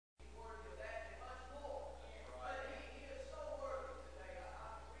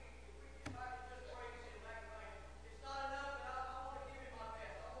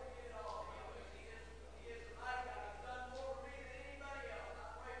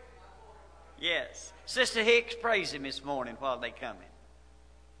Yes. Sister Hicks, praise Him this morning while they come in.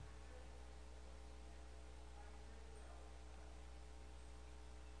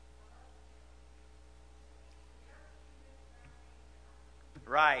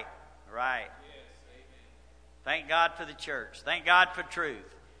 Right, right. Thank God for the church. Thank God for truth.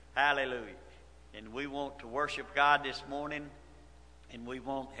 Hallelujah. And we want to worship God this morning, and we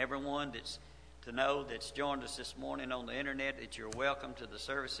want everyone to know that's joined us this morning on the internet that you're welcome to the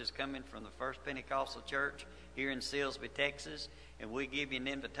services coming from the First Pentecostal Church here in Silsbee, Texas. And we give you an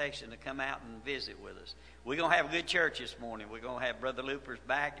invitation to come out and visit with us. We're going to have a good church this morning. We're going to have Brother Looper's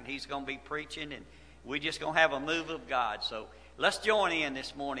back, and he's going to be preaching, and we're just going to have a move of God. So let's join in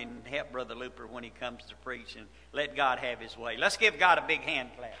this morning and help Brother Looper when he comes to preach, and let God have His way. Let's give God a big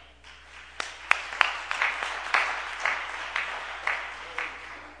hand clap.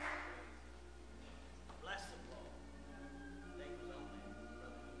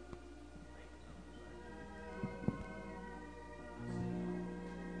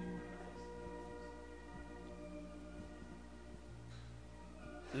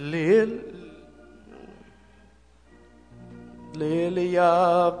 Lily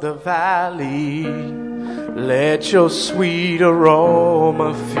of the valley, let your sweet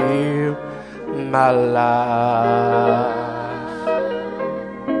aroma fill my life.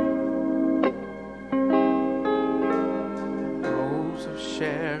 Rose of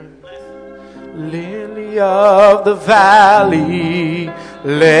Sharon, lily of the valley,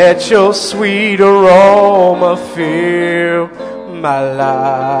 let your sweet aroma fill my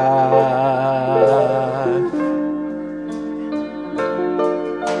life.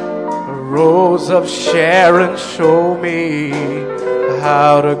 Rose of Sharon, show me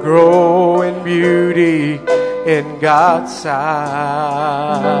how to grow in beauty in God's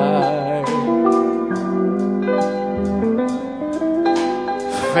sight.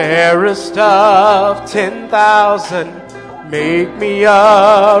 Fairest of 10,000, make me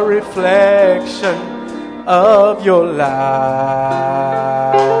a reflection of your light.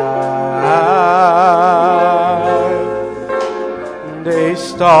 Day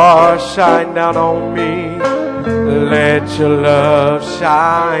star, shine down on me, let your love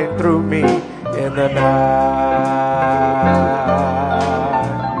shine through me in the night.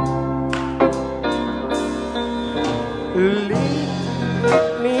 Lead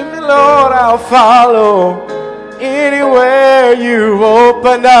me, Lord, I'll follow. Anywhere you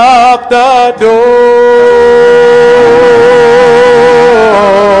open up the door,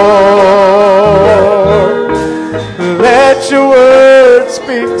 let your word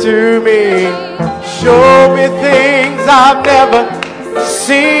speak to me. Show me things I've never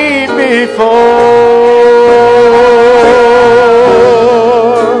seen before.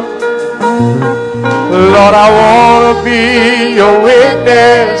 Lord, I want to be your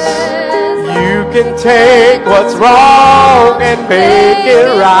witness. You can take what's wrong and make it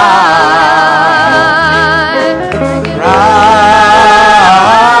right. Right.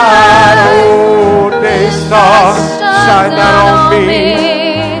 Oh, day star, shine down on me.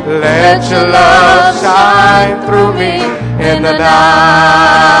 Let your love shine through me in the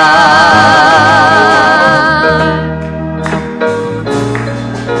night.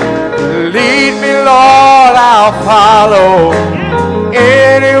 Lead me, Lord, I'll follow.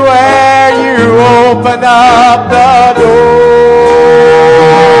 Anywhere you open up the door,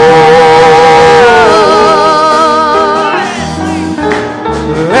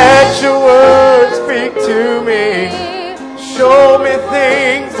 let your word speak to me. Show me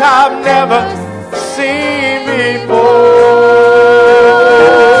things I've never seen before.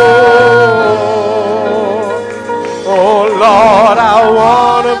 Oh Lord, I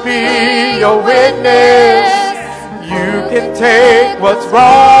want to be your witness. You can take what's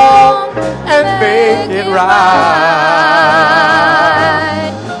wrong and make it right.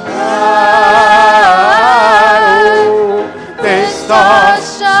 Right. Oh, they start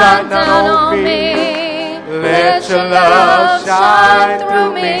shine down on me. Let your love shine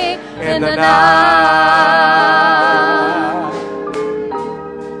through me in the night.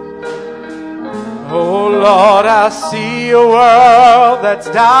 Oh Lord, I see a world that's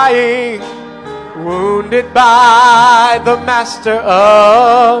dying, wounded by the master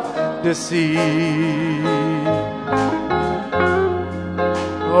of deceit.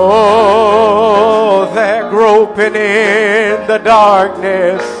 Oh, they're groping in the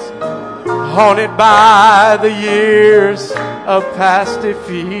darkness, haunted by the years of past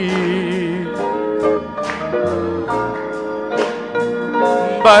defeat.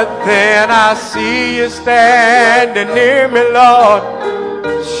 But then I see you standing near me, Lord,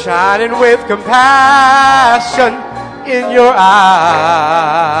 shining with compassion in your eyes.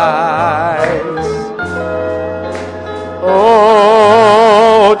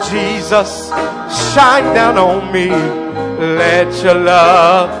 Jesus, shine down on me. Let your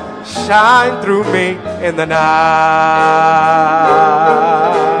love shine through me in the night.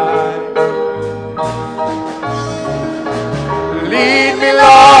 Lead me,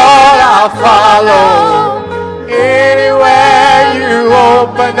 Lord, I'll follow. Anywhere you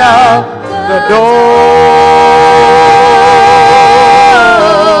open up the door.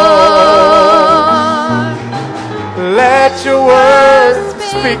 Let your words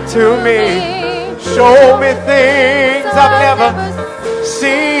speak to me. Show me things I've never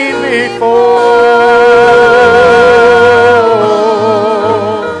seen before.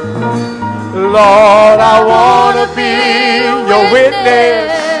 Lord, I want to be your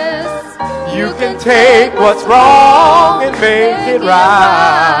witness. You can take what's wrong and make it right.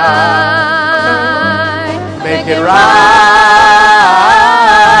 Make it right.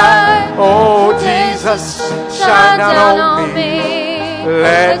 Oh, Jesus, shine down on me.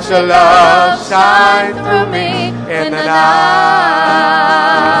 Let your love shine through me in the night.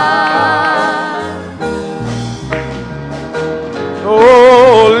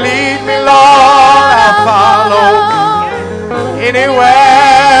 Oh, lead me, Lord, I'll follow.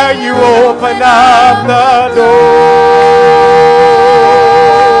 Anywhere you open up the door.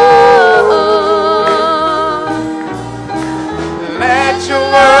 Let your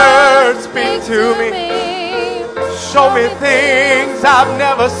words speak to me. Show me things I've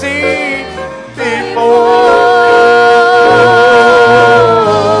never seen before.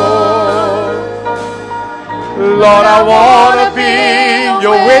 Lord, I want to be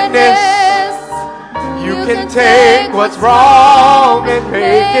your witness. You can take what's wrong and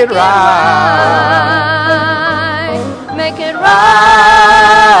make it right. Make it right.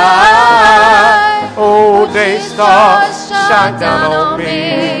 Oh, day star, shine down on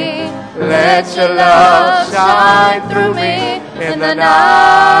me. Let your love shine through me in the night.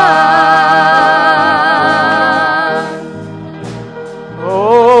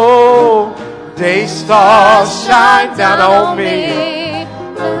 Oh, day star, shine down on me.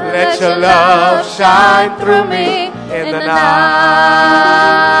 Let your love shine through me in the night.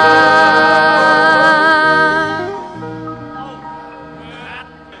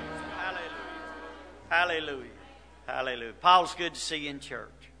 Hallelujah. Hallelujah. Paul's good to see you in church.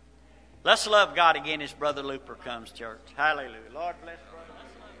 Let's love God again as Brother Looper comes, church. Hallelujah. Lord bless Brother.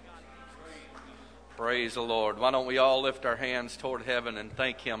 Praise the Lord. Why don't we all lift our hands toward heaven and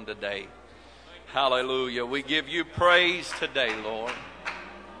thank Him today. Hallelujah. We give you praise today, Lord.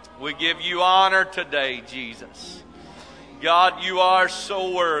 We give you honor today, Jesus. God, you are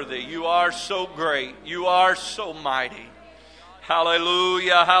so worthy. You are so great. You are so mighty.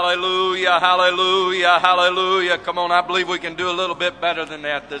 Hallelujah, hallelujah, hallelujah, hallelujah. Come on, I believe we can do a little bit better than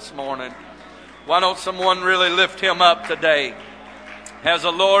that this morning. Why don't someone really lift Him up today? Has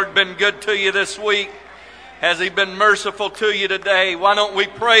the Lord been good to you this week? Has He been merciful to you today? Why don't we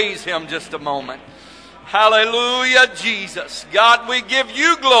praise Him just a moment? Hallelujah, Jesus. God, we give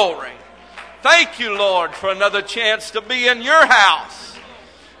you glory. Thank you, Lord, for another chance to be in your house.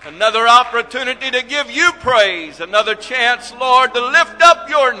 Another opportunity to give you praise. Another chance, Lord, to lift up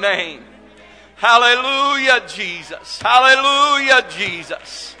your name. Hallelujah, Jesus. Hallelujah,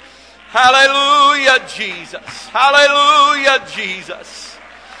 Jesus. Hallelujah, Jesus. Hallelujah, Jesus.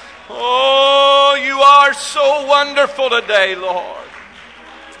 Oh, you are so wonderful today, Lord.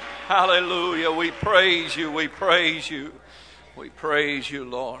 Hallelujah. We praise you. We praise you. We praise you,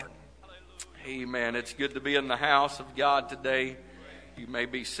 Lord. Amen. It's good to be in the house of God today. You may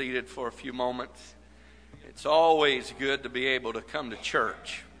be seated for a few moments. It's always good to be able to come to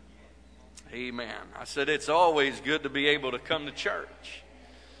church. Amen. I said it's always good to be able to come to church.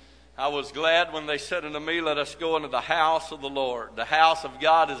 I was glad when they said unto me, let us go into the house of the Lord. The house of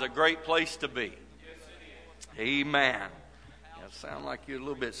God is a great place to be. Amen. You sound like you're a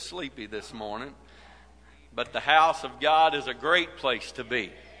little bit sleepy this morning. But the house of God is a great place to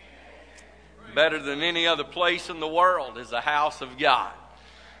be. Better than any other place in the world is the house of God.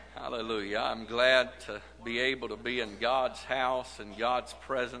 Hallelujah. I'm glad to be able to be in God's house and God's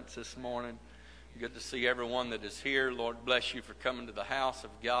presence this morning. Good to see everyone that is here. Lord bless you for coming to the house of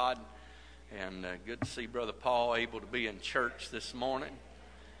God. And good to see Brother Paul able to be in church this morning.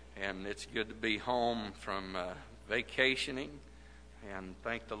 And it's good to be home from vacationing. And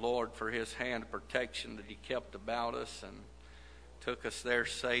thank the Lord for His hand of protection that He kept about us and took us there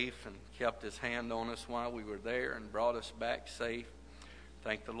safe and kept His hand on us while we were there and brought us back safe.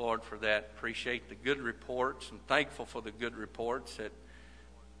 Thank the Lord for that. Appreciate the good reports and thankful for the good reports that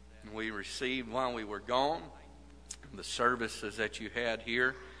we received while we were gone. The services that you had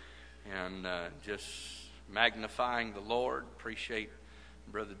here and just magnifying the Lord. Appreciate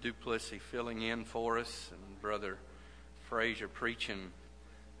Brother Duplessis filling in for us, and Brother Frazier preaching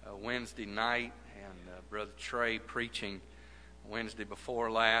Wednesday night, and Brother Trey preaching Wednesday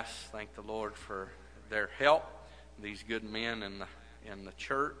before last. Thank the Lord for their help, these good men in the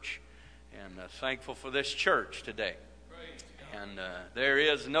church, and thankful for this church today. And there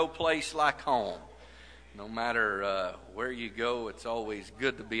is no place like home. No matter where you go, it's always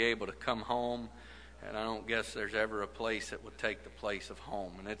good to be able to come home. And I don't guess there's ever a place that would take the place of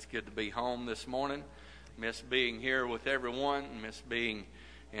home. And it's good to be home this morning. Miss being here with everyone. Miss being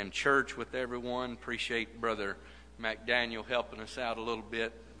in church with everyone. Appreciate Brother McDaniel helping us out a little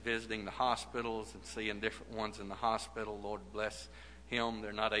bit, visiting the hospitals and seeing different ones in the hospital. Lord bless him.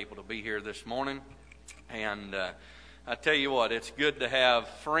 They're not able to be here this morning. And I tell you what, it's good to have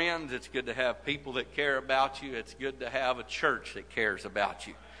friends. It's good to have people that care about you. It's good to have a church that cares about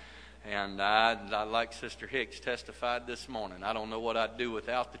you. And I like Sister Hicks testified this morning, I don't know what I'd do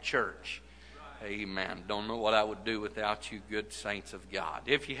without the church. Amen. Don't know what I would do without you, good saints of God.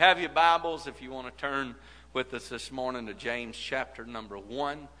 If you have your Bibles, if you want to turn with us this morning to James chapter number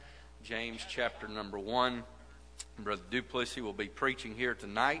 1. James chapter number 1. Brother Duplessis will be preaching here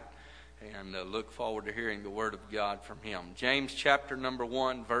tonight, and look forward to hearing the Word of God from him. James chapter number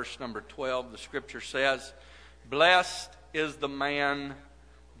 1, verse number 12, the Scripture says, "Blessed is the man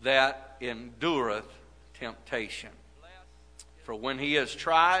that endureth temptation. For when he is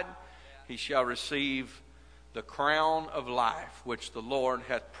tried, he shall receive the crown of life, which the Lord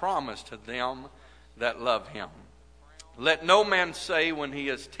hath promised to them that love him. Let no man say when he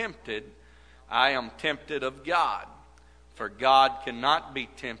is tempted, I am tempted of God. For God cannot be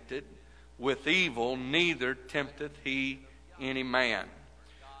tempted with evil, neither tempteth he any man.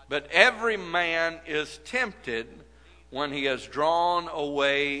 But every man is tempted when he is drawn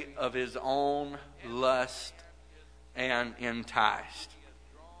away of his own lust and enticed.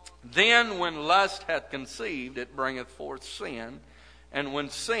 Then when lust hath conceived, it bringeth forth sin. And when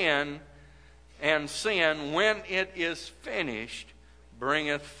sin, when it is finished,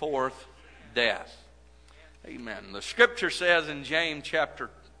 bringeth forth death." Amen. The Scripture says in James chapter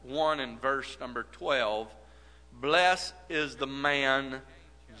 1 and verse number 12, "Blessed is the man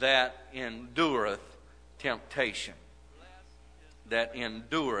that endureth temptation." That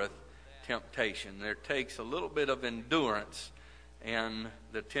endureth temptation. There takes a little bit of endurance in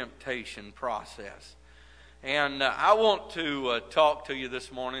the temptation process. And I want to talk to you this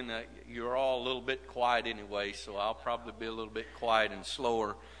morning. You're all a little bit quiet anyway, so I'll probably be a little bit quiet and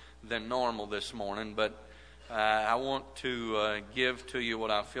slower than normal this morning. But I want to give to you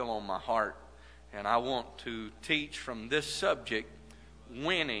what I feel on my heart. And I want to teach from this subject,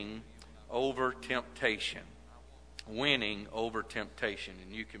 winning over temptation. Winning over temptation.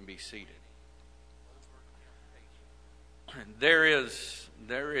 And you can be seated. There is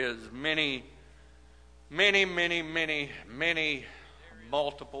many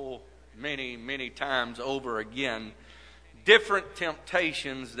times over again, different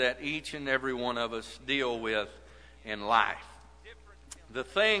temptations that each and every one of us deal with in life. The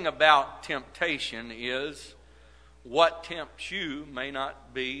thing about temptation is what tempts you may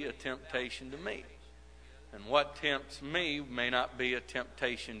not be a temptation to me. And what tempts me may not be a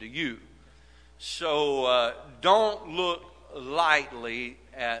temptation to you. So don't look lightly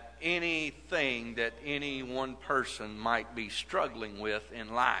at anything that any one person might be struggling with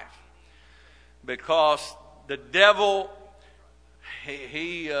in life. Because the devil,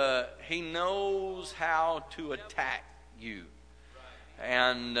 he knows how to attack you.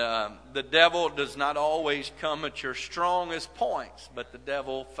 And the devil does not always come at your strongest points, but the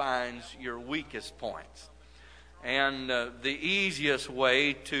devil finds your weakest points. And the easiest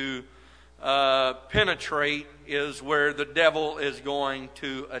way to penetrate is where the devil is going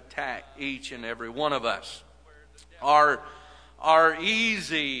to attack each and every one of us. Our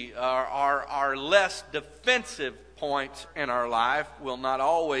less defensive points in our life will not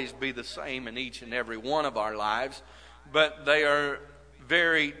always be the same in each and every one of our lives, but they are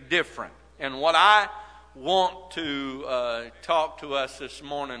very different. And what I want to talk to us this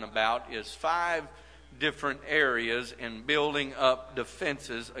morning about is 5 different areas in building up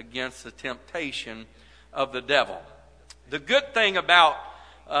defenses against the temptation of the devil. The good thing about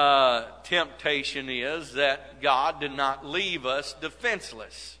temptation is that God did not leave us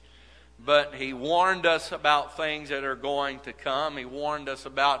defenseless, but He warned us about things that are going to come. He warned us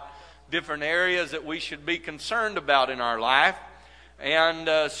about different areas that we should be concerned about in our life.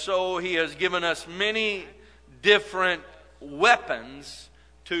 And so He has given us many different weapons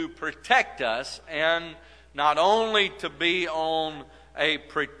to protect us, and not only to be on a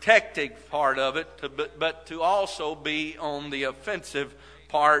protective part of it, but to also be on the offensive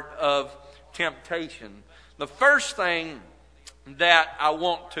part of temptation. The first thing that I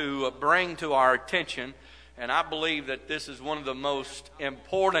want to bring to our attention, and I believe that this is one of the most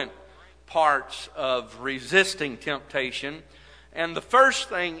important parts of resisting temptation, and the first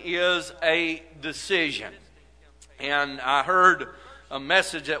thing is a decision. And I heard a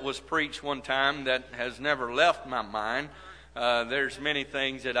message that was preached one time that has never left my mind. There's many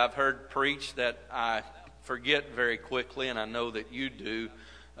things that I've heard preached that I forget very quickly, and I know that you do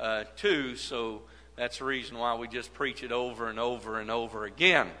too, so that's the reason why we just preach it over and over and over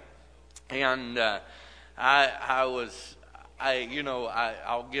again. And I'll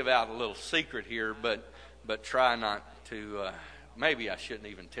give out a little secret here, but try not to. Maybe I shouldn't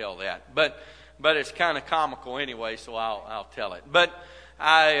even tell that, but it's kind of comical anyway, so I'll tell it. But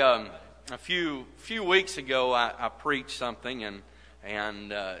a few weeks ago, I preached something,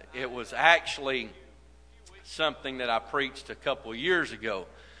 and it was actually something that I preached a couple of years ago.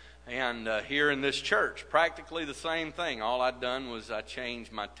 And here in this church, practically the same thing. All I'd done was I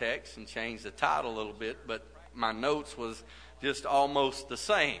changed my text and changed the title a little bit, but my notes was just almost the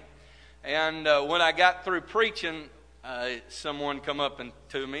same. And when I got through preaching, someone come up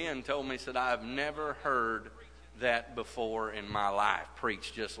to me and told me, said, "I've never heard that before in my life,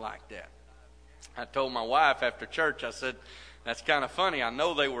 preached just like that." I told my wife after church, I said, "That's kind of funny. I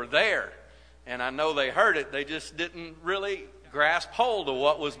know they were there, and I know they heard it. They just didn't really grasp hold of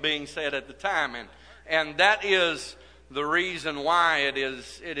what was being said at the time." And that is the reason why it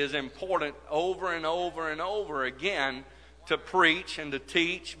is important over and over and over again to preach and to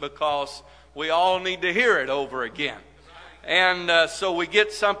teach, because we all need to hear it over again. And so we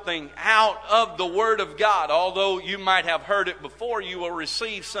get something out of the Word of God. Although you might have heard it before, you will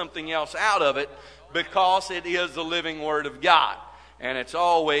receive something else out of it, because it is the living Word of God. And it's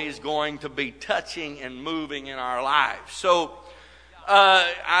always going to be touching and moving in our lives. So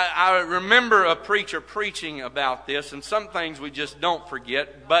I remember a preacher preaching about this, and some things we just don't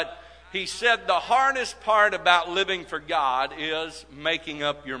forget. But he said the hardest part about living for God is making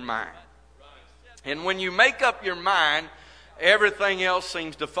up your mind. And when you make up your mind, everything else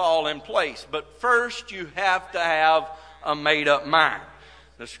seems to fall in place. But first you have to have a made-up mind.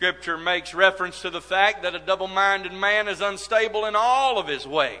 The Scripture makes reference to the fact that a double-minded man is unstable in all of his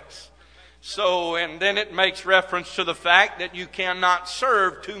ways. So, and then it makes reference to the fact that you cannot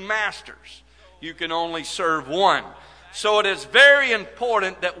serve two masters. You can only serve one. So it is very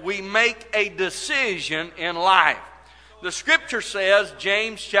important that we make a decision in life. The Scripture says,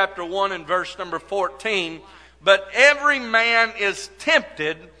 James chapter 1 and verse number 14, "But every man is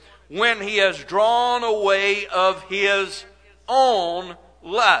tempted when he is drawn away of his own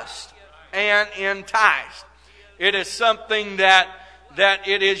lust and enticed." It is something that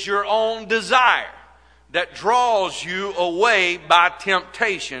it is your own desire that draws you away by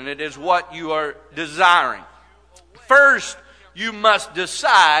temptation. It is what you are desiring. First, you must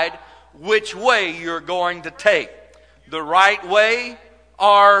decide which way you're going to take. The right way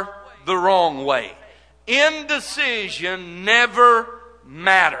or the wrong way. Indecision never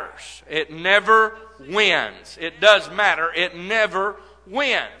matters. It never wins. It does matter. It never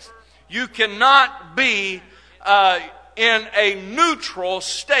wins. You cannot be in a neutral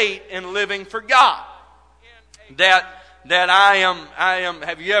state in living for God. That I am.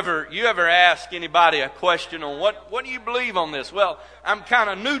 Have you ever asked anybody a question on what do you believe on this? Well, I'm kind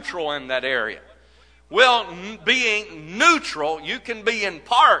of neutral in that area. Well, being neutral, you can be in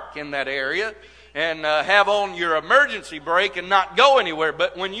park in that area and have on your emergency brake and not go anywhere.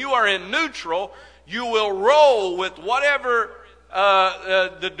 But when you are in neutral, you will roll with whatever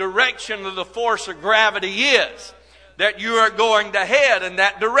the direction of the force of gravity is, that you are going to head in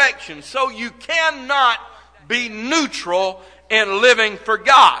that direction. So you cannot be neutral in living for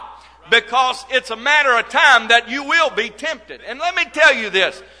God, because it's a matter of time that you will be tempted. And let me tell you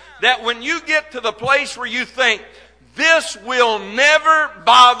this, that when you get to the place where you think, this will never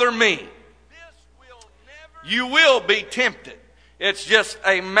bother me, you will be tempted. It's just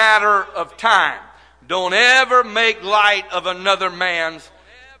a matter of time. Don't ever make light of another man's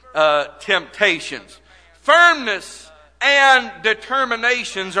temptations. Firmness and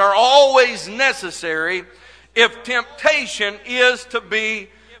determinations are always necessary if temptation is to be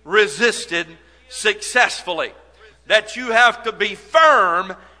resisted successfully. That you have to be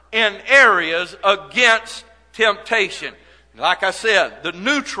firm in areas against temptation. Like I said, the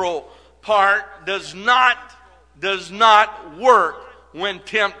neutral part does not work when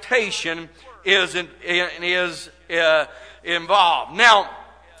temptation is involved.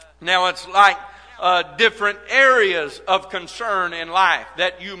 Now it's like different areas of concern in life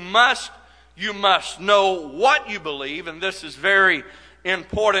that you must know what you believe, and this is very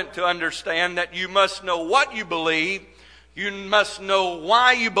important to understand that you must know what you believe. You must know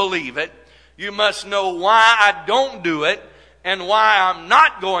why you believe it. You must know why I don't do it, and why I'm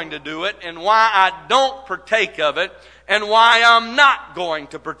not going to do it, and why I don't partake of it, and why I'm not going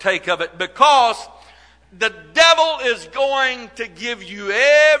to partake of it. Because the devil is going to give you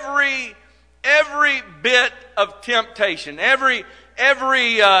every bit of temptation, every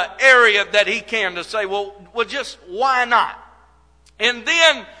area that he can, to say, well, just why not? And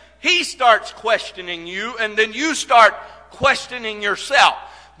then he starts questioning you, and then you start questioning yourself.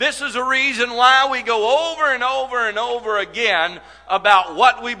 This is a reason why we go over and over and over again about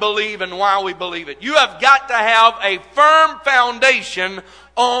what we believe and why we believe it. You have got to have a firm foundation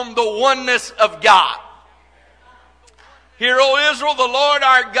on the oneness of God. Hear, O Israel, the Lord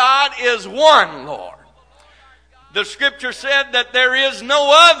our God is one Lord. The Scripture said that there is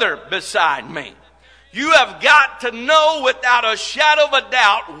no other beside me. You have got to know without a shadow of a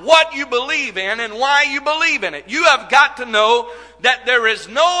doubt what you believe in and why you believe in it. You have got to know that there is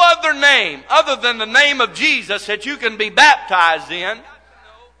no other name other than the name of Jesus that you can be baptized in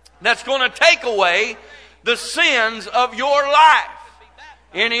that's going to take away the sins of your life.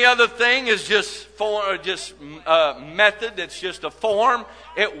 Any other thing is just method. It's just a form.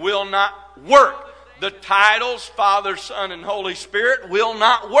 It will not work. The titles, Father, Son, and Holy Spirit, will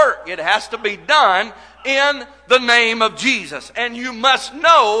not work. It has to be done in the name of Jesus. And you must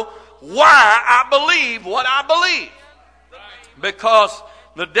know why I believe what I believe. Because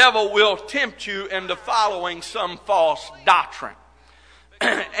the devil will tempt you into following some false doctrine.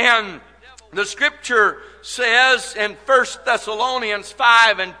 And the Scripture says in 1 Thessalonians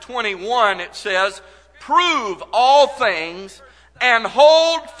 5:21, it says, prove all things and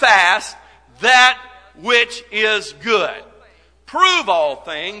hold fast that which is good. Prove all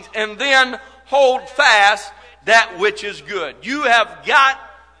things and then hold fast that which is good. You have got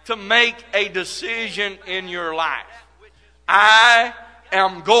to make a decision in your life. I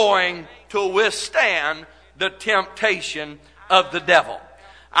am going to withstand the temptation of the devil.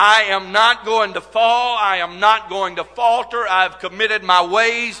 I am not going to fall. I am not going to falter. I have committed my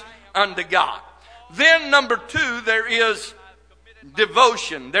ways unto God. Then number 2, there is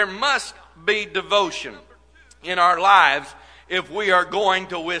devotion. There must be devotion in our lives if we are going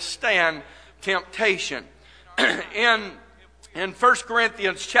to withstand temptation. In 1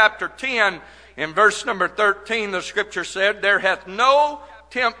 Corinthians chapter 10, in verse number 13, the Scripture said, there hath no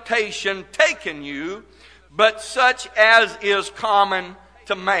temptation taken you, but such as is common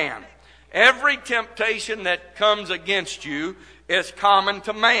to man. Every temptation that comes against you is common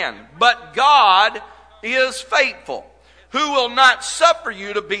to man. But God is faithful, who will not suffer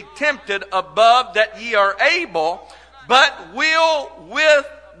you to be tempted above that ye are able, but will with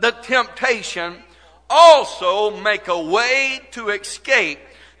the temptation also make a way to escape,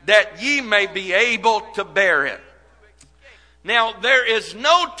 that ye may be able to bear it. Now, there is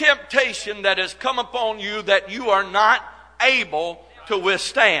no temptation that has come upon you that you are not able to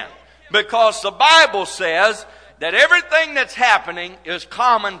withstand. Because the Bible says that everything that's happening is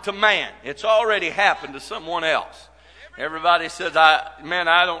common to man. It's already happened to someone else. Everybody says,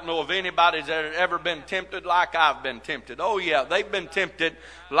 I don't know if anybody's ever been tempted like I've been tempted. Oh yeah, they've been tempted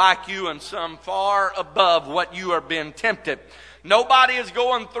like you and some far above what you are being tempted. Nobody is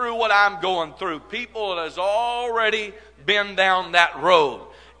going through what I'm going through. People has already been down that road.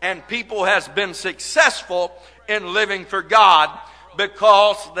 And people has been successful in living for God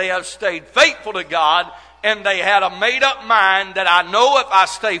because they have stayed faithful to God, and they had a made up mind that I know if I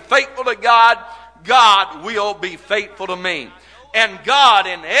stay faithful to God, God will be faithful to me. And God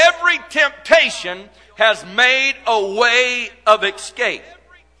in every temptation has made a way of escape.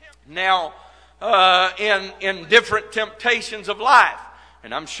 Now, in different temptations of life,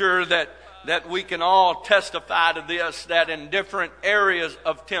 and I'm sure that we can all testify to this, that in different areas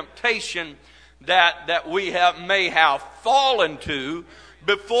of temptation that we may have fallen to,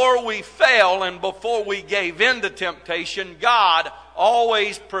 before we fell and before we gave in to temptation, God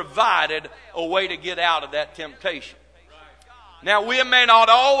always provided a way to get out of that temptation. Now, we may not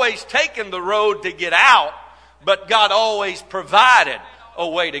always taken the road to get out, but God always provided a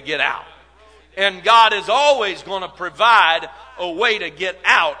way to get out. And God is always going to provide a way to get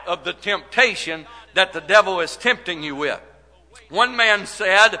out of the temptation that the devil is tempting you with. One man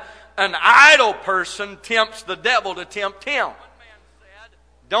said, an idle person tempts the devil to tempt him.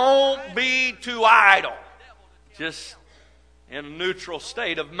 Don't be too idle. Just in a neutral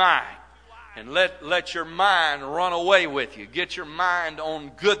state of mind. And let your mind run away with you. Get your mind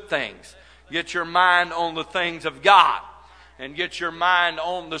on good things. Get your mind on the things of God. And get your mind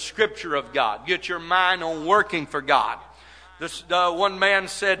on the Scripture of God. Get your mind on working for God. One man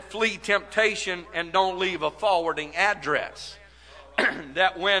said, flee temptation and don't leave a forwarding address.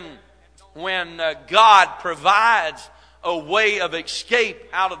 That when God provides a way of escape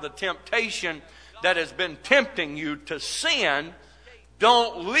out of the temptation that has been tempting you to sin,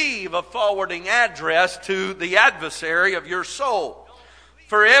 don't leave a forwarding address to the adversary of your soul.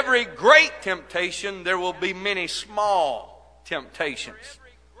 For every great temptation, there will be many small temptations.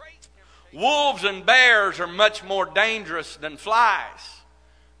 Wolves and bears are much more dangerous than flies,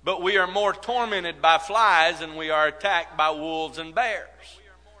 but we are more tormented by flies than we are attacked by wolves and bears.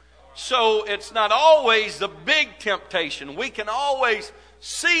 So it's not always the big temptation. We can always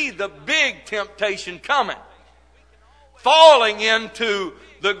see the big temptation coming, falling into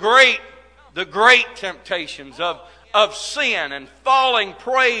the great temptations of sin and falling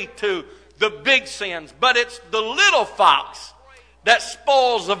prey to the big sins. But it's the little fox that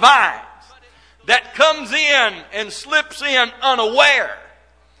spoils the vines, that comes in and slips in unaware.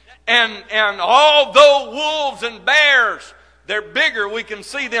 And although wolves and bears, they're bigger, we can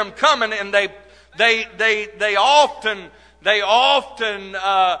see them coming, and they often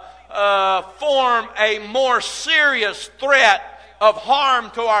form a more serious threat of harm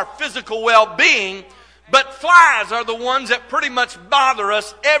to our physical well-being. But flies are the ones that pretty much bother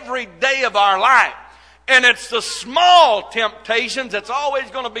us every day of our life. And it's the small temptations that's always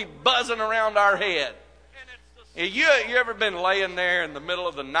going to be buzzing around our head. You ever been laying there in the middle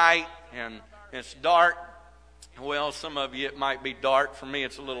of the night and it's dark? Well, some of you it might be dark. For me,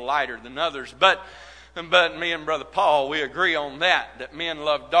 it's a little lighter than others. But me and Brother Paul, we agree on that men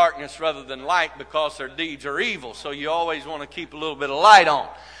love darkness rather than light because their deeds are evil. So you always want to keep a little bit of light on.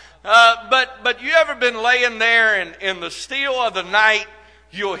 But you ever been laying there and in the still of the night,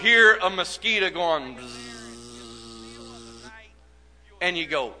 you'll hear a mosquito going bzzz, and you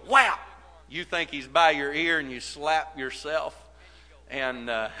go, wow. You think he's by your ear and you slap yourself. And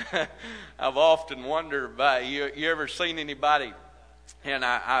I've often wondered about you ever seen anybody, and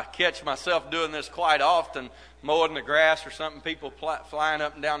I catch myself doing this quite often, mowing the grass or something, people flying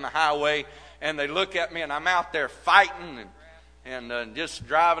up and down the highway, and they look at me and I'm out there fighting and just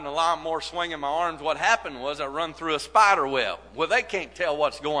driving the lawnmower, swinging my arms. What happened was I run through a spider web. Well, they can't tell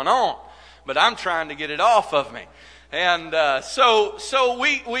what's going on, but I'm trying to get it off of me. And so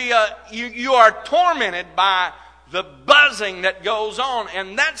you are tormented by the buzzing that goes on,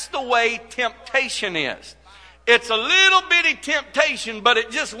 and that's the way temptation is. It's a little bitty temptation, but it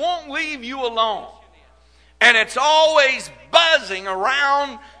just won't leave you alone. And it's always buzzing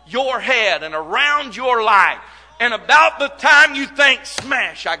around your head and around your life. And about the time you think,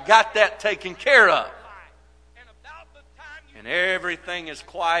 smash, I got that taken care of, and everything is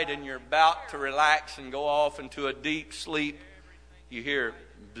quiet and you're about to relax and go off into a deep sleep, you hear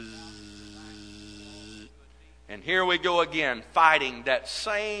bzzz. And here we go again, fighting that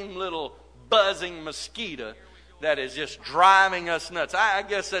same little buzzing mosquito that is just driving us nuts. I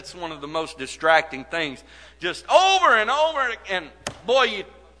guess that's one of the most distracting things. Just over and over, and boy,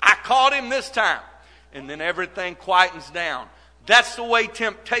 I caught him this time. And then everything quietens down. That's the way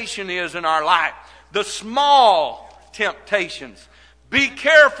temptation is in our life. The small temptations. Be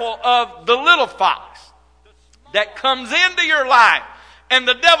careful of the little fox that comes into your life. And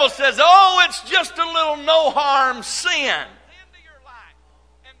the devil says, oh, it's just a little no-harm sin.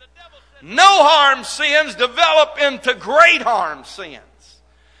 No-harm sins develop into great harm sins.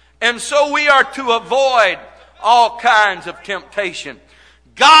 And so we are to avoid all kinds of temptation.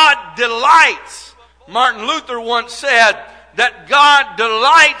 God delights. Martin Luther once said that God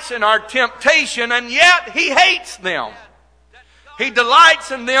delights in our temptation, and yet He hates them. He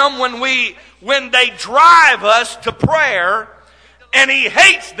delights in them when they drive us to prayer, and He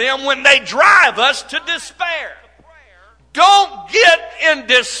hates them when they drive us to despair. Don't get in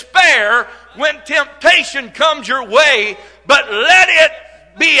despair when temptation comes your way, but let it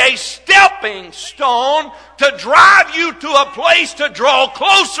be a stepping stone to drive you to a place to draw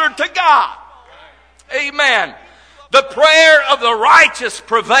closer to God. Amen. The prayer of the righteous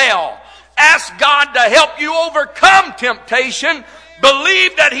prevail. Ask God to help you overcome temptation.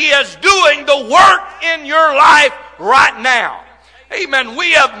 Believe that He is doing the work in your life right now. Amen.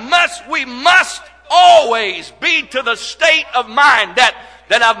 We must always be to the state of mind that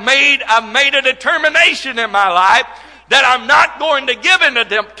I've made a determination in my life that I'm not going to give in to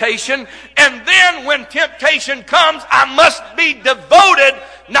temptation. And then when temptation comes, I must be devoted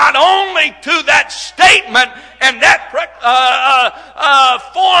not only to that statement and that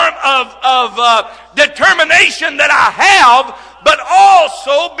form of determination that I have, but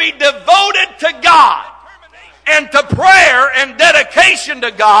also be devoted to God and to prayer and dedication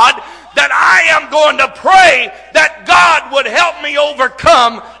to God, that I am going to pray that God would help me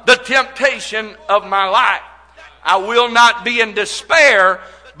overcome the temptation of my life. I will not be in despair,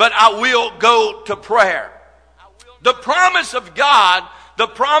 but I will go to prayer. The promise of God, the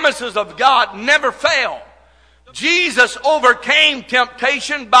promises of God never fail. Jesus overcame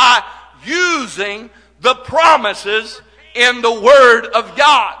temptation by using the promises in the Word of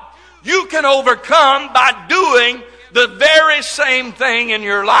God. You can overcome by doing the very same thing in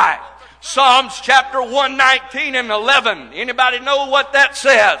your life. Psalms chapter 119 and 11. Anybody know what that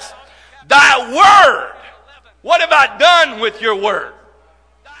says? Thy Word. What have I done with your Word?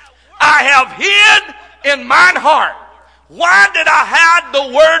 I have hid in mine heart. Why did I hide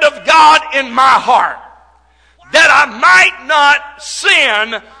the Word of God in my heart? That I might not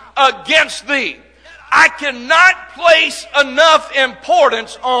sin against thee. I cannot place enough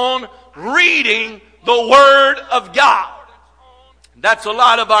importance on reading the Word of God. That's a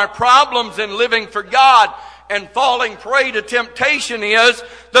lot of our problems in living for God and falling prey to temptation is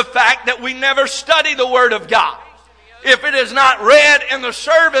the fact that we never study the Word of God. If it is not read in the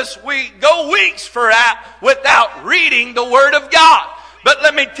service, we go weeks without reading the Word of God. But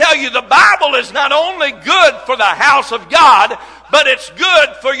let me tell you, the Bible is not only good for the house of God, but it's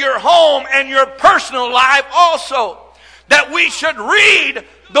good for your home and your personal life also. That we should read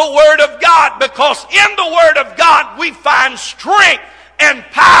the Word of God, because in the Word of God we find strength and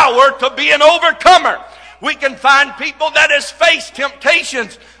power to be an overcomer. We can find people that has faced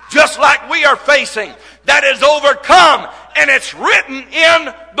temptations just like we are facing, that is overcome, and it's written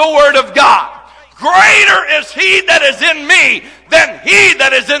in the Word of God. Greater is He that is in me than he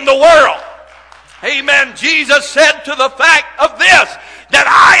that is in the world. Amen. Jesus said to the fact of this, that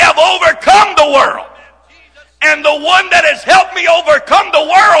I have overcome the world. And the one that has helped me overcome the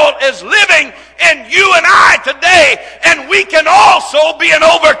world is living in you and I today. And we can also be an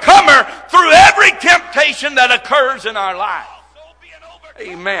overcomer through every temptation that occurs in our life.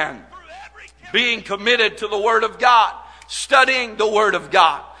 Amen. Being committed to the Word of God, studying the Word of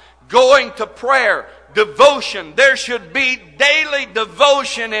God, going to prayer, devotion. There should be daily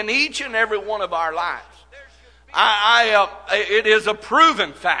devotion in each and every one of our lives. It is a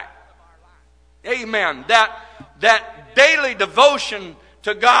proven fact. Amen. That daily devotion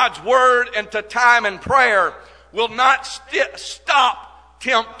to God's Word and to time and prayer will not stop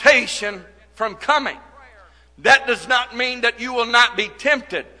temptation from coming. That does not mean that you will not be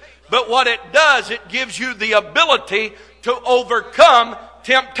tempted. But what it does, it gives you the ability to overcome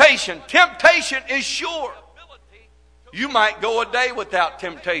temptation. Temptation is sure. You might go a day without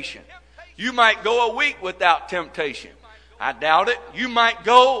temptation. You might go a week without temptation. I doubt it. You might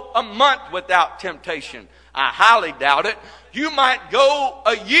go a month without temptation. I highly doubt it. You might go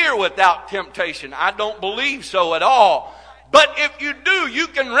a year without temptation. I don't believe so at all. But if you do, you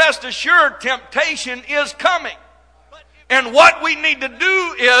can rest assured temptation is coming. And what we need to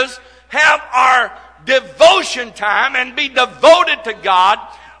do is have our devotion time and be devoted to God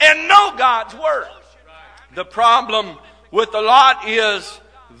and know God's Word. The problem with a lot is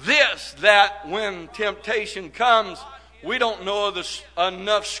this, that when temptation comes, we don't know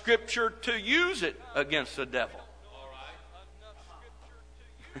enough Scripture to use it against the devil.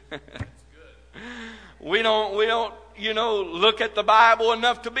 We don't, look at the Bible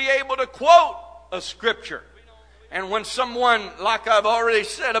enough to be able to quote a Scripture. And when someone, like I've already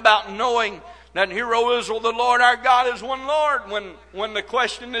said about knowing that Hear, O Israel, the Lord our God is one Lord, when the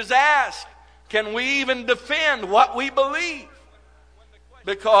question is asked, can we even defend what we believe?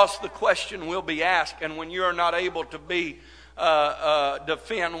 Because the question will be asked, and when you are not able to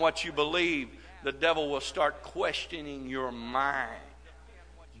defend what you believe, the devil will start questioning your mind,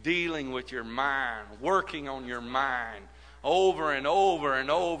 dealing with your mind, working on your mind over and over and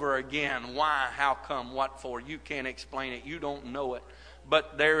over again. Why? How come? What for? You can't explain it. You don't know it.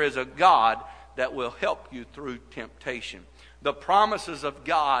 But there is a God that will help you through temptation. The promises of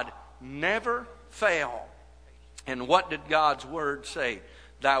God never fail. And what did God's Word say?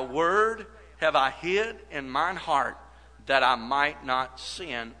 Thy Word have I hid in mine heart, that I might not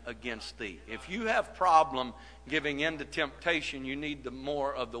sin against thee. If you have problem giving in to temptation, you need the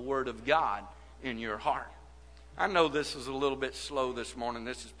more of the Word of God in your heart. I know this is a little bit slow this morning.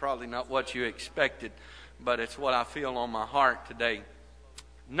 This is probably not what you expected, but it's what I feel on my heart today.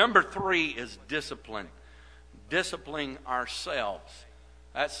 Number 3 is discipline. Disciplining ourselves.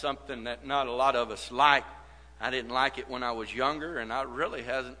 That's something that not a lot of us like. I didn't like it when I was younger, and I really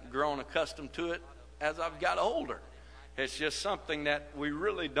hasn't grown accustomed to it as I've got older. It's just something that we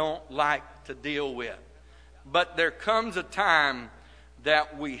really don't like to deal with. But there comes a time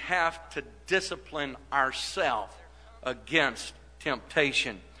that we have to discipline ourselves against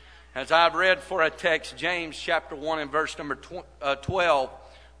temptation. As I've read for a text, James chapter 1 and verse number 12,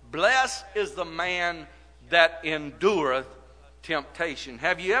 blessed is the man that endureth temptation.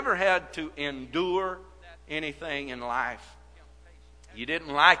 Have you ever had to endure anything in life? You didn't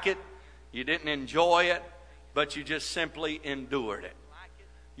like it, you didn't enjoy it, but you just simply endured it.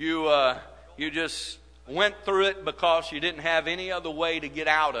 You just went through it because you didn't have any other way to get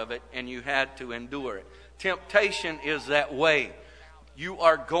out of it, and you had to endure it. Temptation is that way. You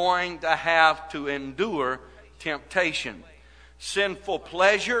are going to have to endure temptation. Sinful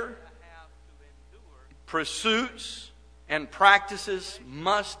pleasure, pursuits, and practices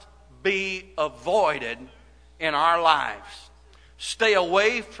must be avoided in our lives. Stay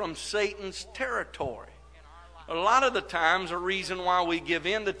away from Satan's territory. A lot of the times, the reason why we give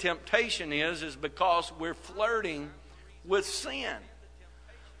in to temptation is because we're flirting with sin.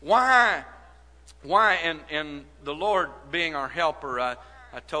 Why? And the Lord being our helper, I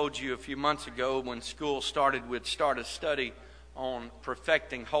told you a few months ago when school started, we'd start a study on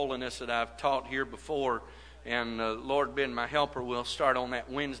perfecting holiness that I've taught here before. And the Lord being my helper, we'll start on that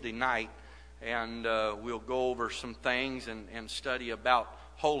Wednesday night. And we'll go over some things and study about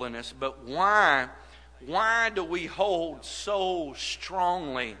holiness. But why do we hold so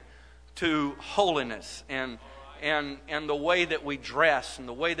strongly to holiness and the way that we dress and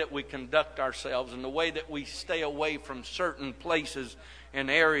the way that we conduct ourselves and the way that we stay away from certain places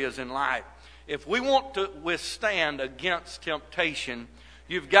and areas in life? If we want to withstand against temptation,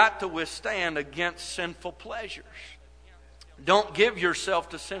 you've got to withstand against sinful pleasures. Don't give yourself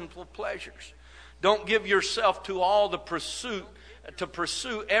to sinful pleasures. Don't give yourself to all the pursue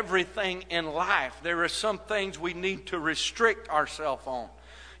everything in life. There are some things we need to restrict ourselves on.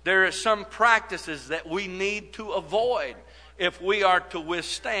 There are some practices that we need to avoid if we are to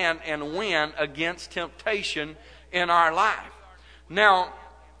withstand and win against temptation in our life. Now,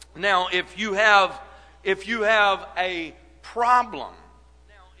 if you have a problem,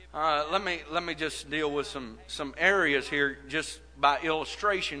 let me just deal with some areas here just by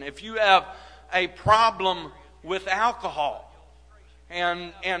illustration. If you have a problem with alcohol,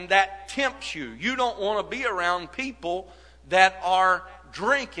 and that tempts you, you don't want to be around people that are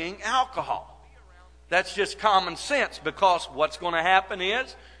drinking alcohol. That's just common sense, because what's going to happen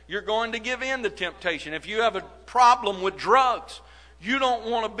is you're going to give in to temptation. If you have a problem with drugs, you don't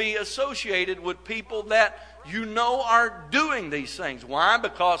want to be associated with people that you know are doing these things. Why?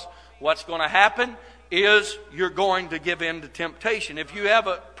 Because what's going to happen is you're going to give in to temptation. If you have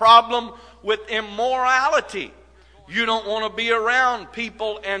a problem with immorality, you don't want to be around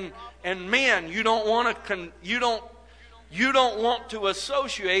people and men. You don't want to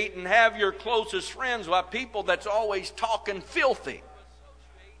associate and have your closest friends with people that's always talking filthy.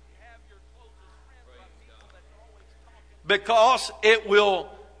 Because it will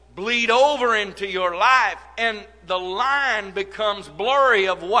bleed over into your life, and the line becomes blurry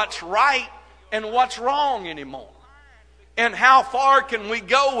of what's right and what's wrong anymore. And how far can we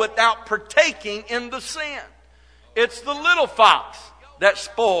go without partaking in the sin? It's the little fox that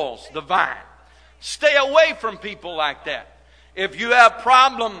spoils the vine. Stay away from people like that. If you have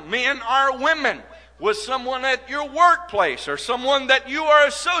problem, men or women, with someone at your workplace or someone that you are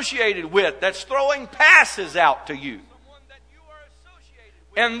associated with that's throwing passes out to you,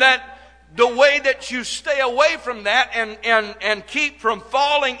 and that the way that you stay away from that and keep from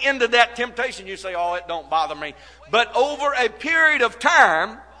falling into that temptation, you say, oh, it don't bother me. But over a period of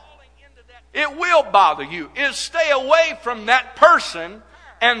time, it will bother you. Is stay away from that person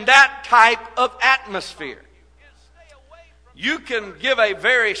and that type of atmosphere. You can give a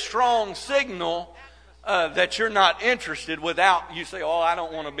very strong signal that you're not interested without, you say, oh, I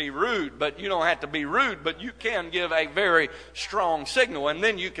don't want to be rude. But you don't have to be rude, but you can give a very strong signal. And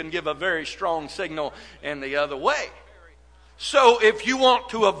then you can give a very strong signal in the other way. So if you want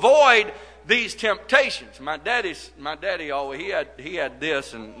to avoid these temptations, my daddy always, he had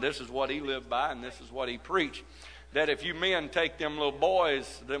this, and this is what he lived by, and this is what he preached. That if you men take them little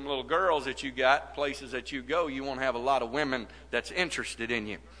boys, them little girls that you got, places that you go, you won't have a lot of women that's interested in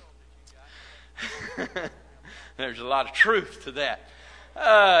you. There's a lot of truth to that.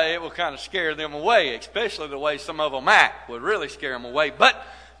 It will kind of scare them away, especially the way some of them act would really scare them away. But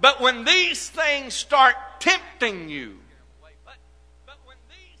when these things start tempting you,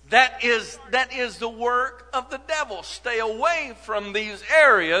 that is the work of the devil. Stay away from these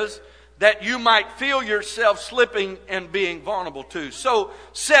areas that you might feel yourself slipping and being vulnerable to. So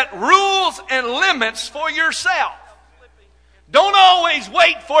set rules and limits for yourself. Don't always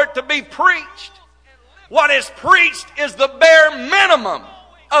wait for it to be preached. What is preached is the bare minimum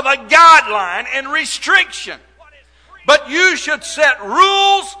of a guideline and restriction. But you should set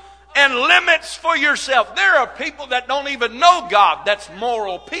rules and limits for yourself. There are people that don't even know God that's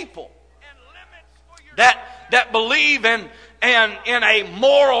moral people. That believe in a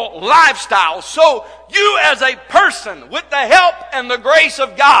moral lifestyle. So you as a person, with the help and the grace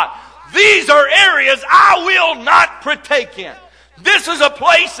of God, these are areas I will not partake in. This is a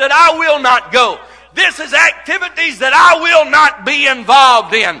place that I will not go. This is activities that I will not be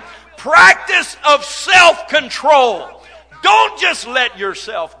involved in. Practice of self-control. Don't just let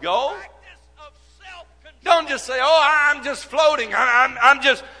yourself go. Don't just say, oh, I'm just floating.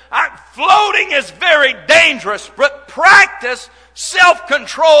 Floating is very dangerous. But practice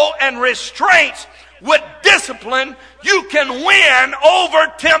self-control and restraints with discipline. You can win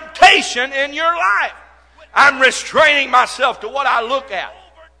over temptation in your life. I'm restraining myself to what I look at.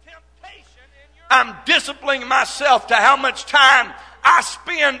 I'm disciplining myself to how much time I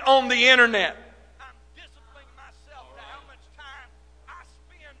spend on the internet.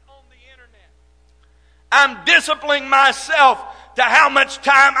 I'm disciplining myself to how much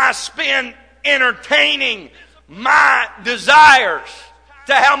time I spend entertaining my desires,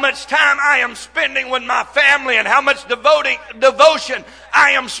 to how much time I am spending with my family, and how much devotion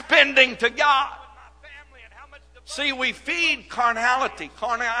I am spending to God. See, we feed carnality.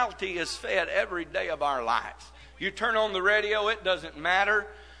 Carnality is fed every day of our lives. You turn on the radio, it doesn't matter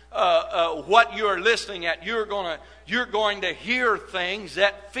what you are listening at. You're going to hear things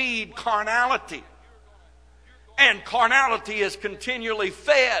that feed carnality. And carnality is continually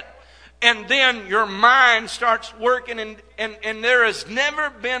fed. And then your mind starts working, and there has never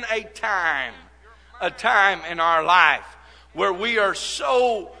been a time in our life where we are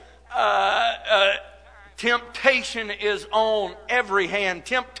so temptation is on every hand.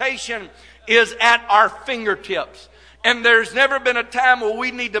 Temptation is at our fingertips. And there's never been a time where we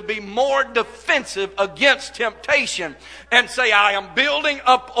need to be more defensive against temptation and say, I am building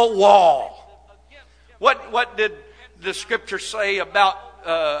up a wall. What did the scripture say about,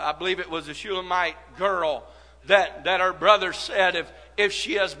 I believe it was a Shulamite girl, that her brother said if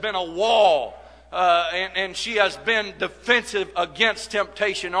she has been a wall, and she has been defensive against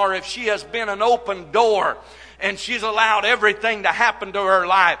temptation, or if she has been an open door and she's allowed everything to happen to her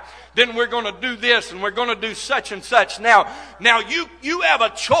life, then we're going to do this and we're going to do such and such. Now you have a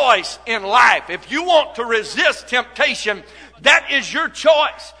choice in life. If you want to resist temptation, that is your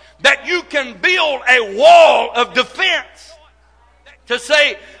choice. That you can build a wall of defense. To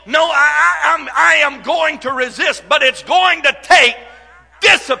say, no, I am going to resist, but it's going to take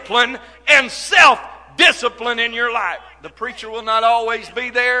discipline and self-discipline in your life. The preacher will not always be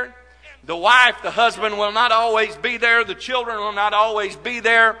there. The wife, the husband will not always be there. The children will not always be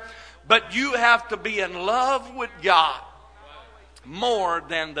there. But you have to be in love with God more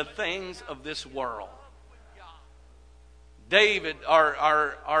than the things of this world. David,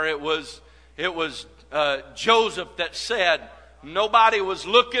 or it was Joseph that said, nobody was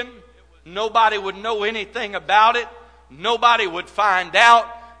looking, nobody would know anything about it, nobody would find out.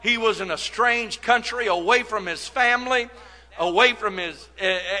 He was in a strange country, away from his family, away from his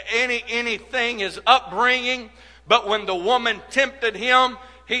anything, his upbringing. But when the woman tempted him,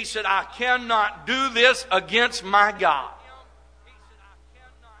 he said, I cannot do this against my God.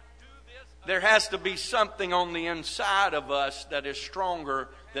 There has to be something on the inside of us that is stronger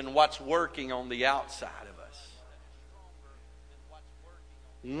than what's working on the outside of us.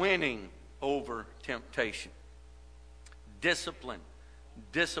 Winning over temptation. Discipline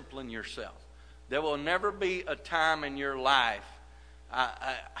yourself. There will never be a time in your life.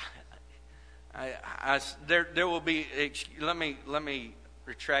 There will be. Let me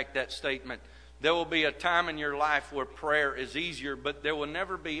retract that statement. There will be a time in your life where prayer is easier, but there will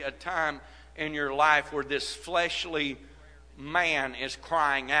never be a time in your life where this fleshly man is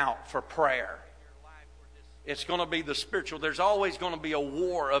crying out for prayer. It's going to be the spiritual. There's always going to be a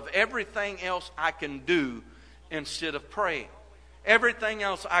war of everything else I can do instead of praying. Everything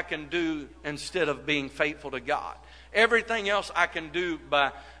else I can do instead of being faithful to God. Everything else I can do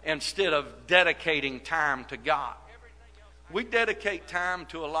instead of dedicating time to God. We dedicate time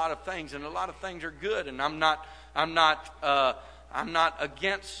to a lot of things, and a lot of things are good. And I'm not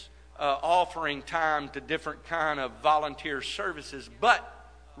against offering time to different kind of volunteer services.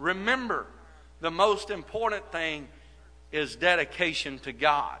 But remember, the most important thing is dedication to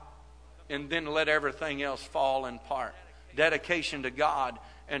God, and then let everything else fall in part. Dedication to God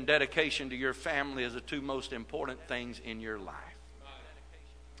and dedication to your family is the two most important things in your life.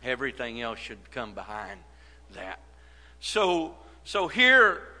 Everything else should come behind that. So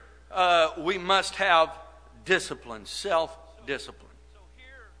here we must have discipline, self-discipline.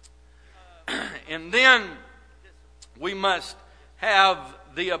 And then we must have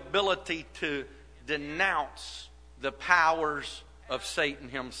the ability to denounce the powers of Satan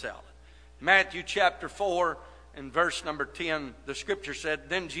himself. Matthew chapter 4 and verse number 10, the scripture said,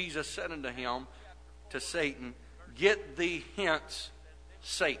 "Then Jesus said unto him," to Satan, "Get thee hence,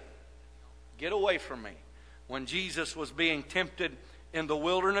 Satan." Get away from me. When Jesus was being tempted in the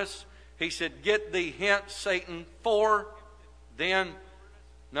wilderness, he said, "Get thee hence, Satan," for then,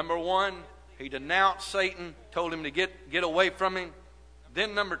 number one, he denounced Satan, told him to get away from him.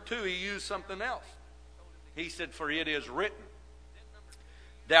 Then number two, he used something else. He said, "For it is written,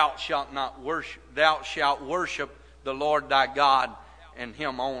 thou shalt worship the Lord thy God, and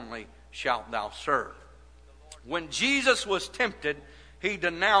him only shalt thou serve." When Jesus was tempted, he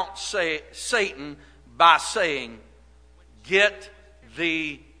denounced Satan by saying, "Get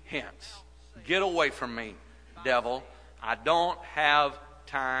thee hence. Get away from me, devil. I don't have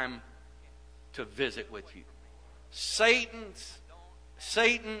time to visit with you." Satan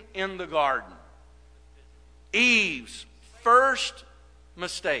in the garden. Eve's first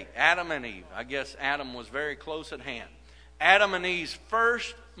mistake. Adam and Eve. I guess Adam was very close at hand. Adam and Eve's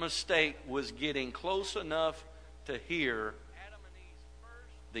first mistake was getting close enough to hear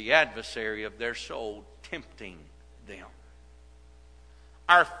the adversary of their soul tempting them.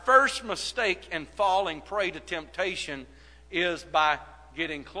 Our first mistake in falling prey to temptation is by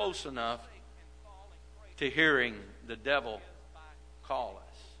getting close enough to hearing the devil call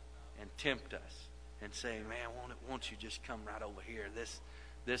us and tempt us and say, "Man, won't you just come right over here?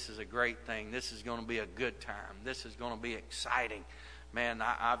 This is a great thing. This is going to be a good time. This is going to be exciting. Man,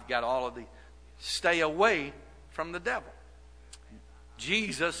 I've got all of the..." Stay away from the devil.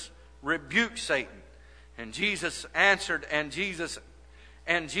 Jesus rebuked Satan. And Jesus answered and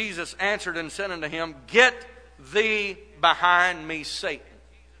said unto him, "Get thee behind me, Satan."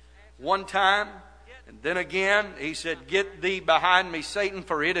 One time, and then again, he said, "Get thee behind me, Satan,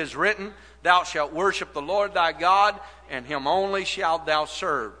 for it is written, thou shalt worship the Lord thy God, and him only shalt thou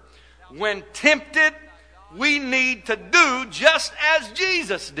serve." When tempted, we need to do just as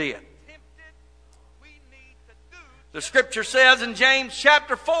Jesus did. The scripture says in James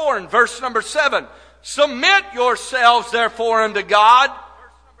chapter 4 and verse number 7, "Submit yourselves therefore unto God."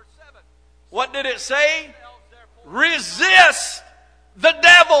 What did it say? Resist the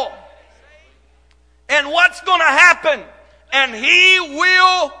devil. And what's going to happen? And he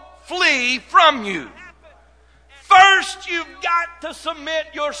will flee from you. First, you've got to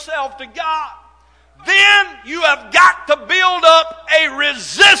submit yourself to God. Then you have got to build up a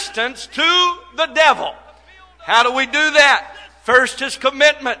resistance to the devil. How do we do that? First is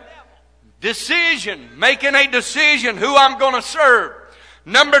commitment. Decision. Making a decision who I'm going to serve.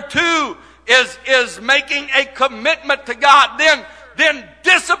 Number two is making a commitment to God. Then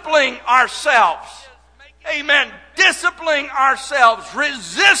disciplining ourselves. Amen. Disciplining ourselves.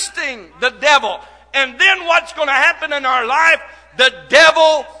 Resisting the devil. And then what's going to happen in our life? The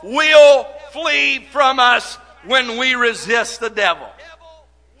devil will flee from us when we resist the devil.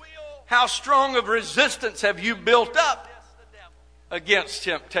 How strong of resistance have you built up against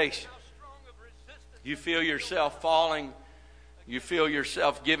temptation? You feel yourself falling. You feel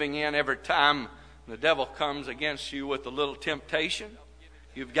yourself giving in every time the devil comes against you with a little temptation.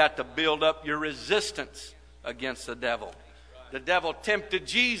 You've got to build up your resistance against the devil. The devil tempted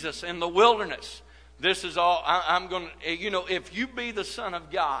Jesus in the wilderness. This is all, I'm going to, if you be the Son of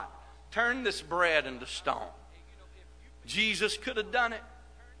God, turn this bread into stone. Jesus could have done it,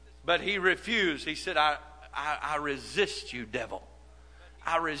 but he refused. He said, I resist you, devil.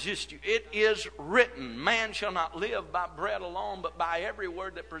 I resist you. It is written, man shall not live by bread alone, but by every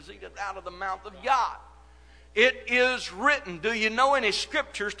word that proceedeth out of the mouth of God. It is written. Do you know any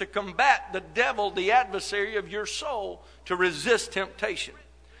scriptures to combat the devil, the adversary of your soul, to resist temptation?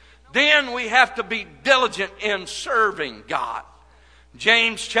 Then we have to be diligent in serving God.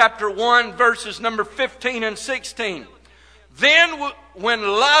 James chapter 1 verses number 15 and 16. Then when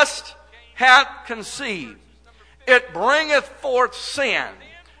lust hath conceived, it bringeth forth sin.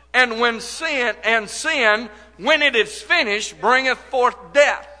 And when sin, when it is finished, bringeth forth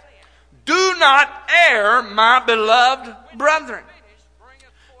death. Do not err, my beloved brethren.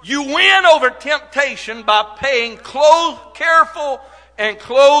 You win over temptation by paying careful and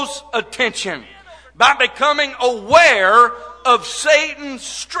close attention. By becoming aware of Satan's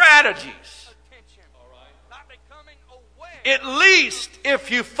strategies. At least if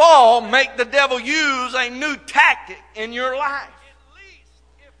you fall, make the devil use a new tactic in your life.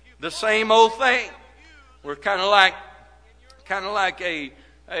 The same old thing. We're kind of like a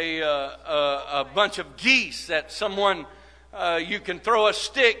bunch of geese that someone you can throw a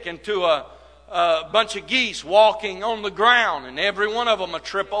stick into a a bunch of geese walking on the ground, and every one of them will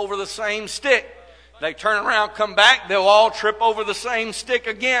trip over the same stick. They turn around, come back, they'll all trip over the same stick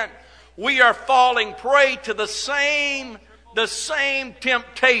again. We are falling prey to the same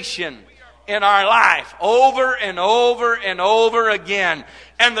temptation in our life over and over and over again.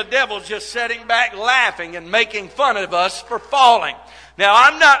 And the devil's just sitting back laughing and making fun of us for falling. Now,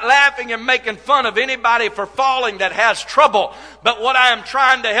 I'm not laughing and making fun of anybody for falling that has trouble. But what I am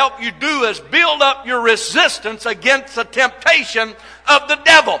trying to help you do is build up your resistance against the temptation of the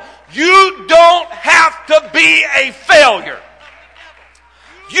devil. You don't have to be a failure.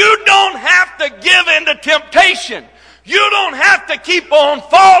 You don't have to give in to temptation. You don't have to keep on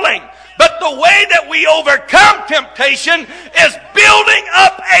falling. But the way that we overcome temptation is building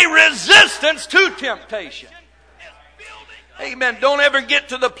up a resistance to temptation. Amen. Don't ever get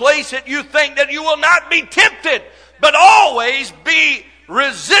to the place that you think that you will not be tempted, but always be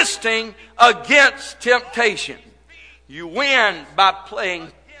resisting against temptation. You win by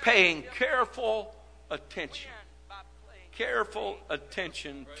paying careful attention. Careful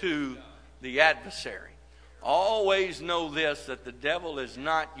attention to the adversary. Always know this, that the devil is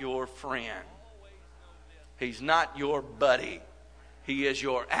not your friend. He's not your buddy. He is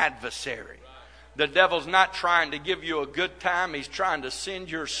your adversary. The devil's not trying to give you a good time. He's trying to send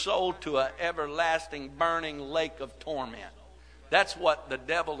your soul to an everlasting burning lake of torment. That's what the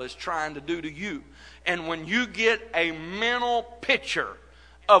devil is trying to do to you. And when you get a mental picture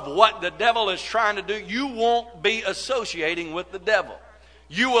of what the devil is trying to do, you won't be associating with the devil.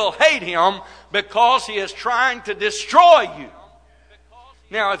 You will hate him because he is trying to destroy you.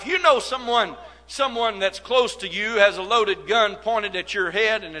 Now, if you know someone that's close to you has a loaded gun pointed at your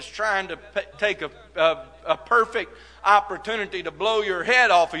head and is trying to take a perfect opportunity to blow your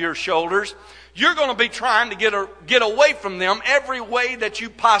head off of your shoulders, you're going to be trying to get away from them every way that you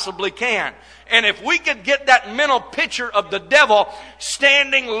possibly can. And if we could get that mental picture of the devil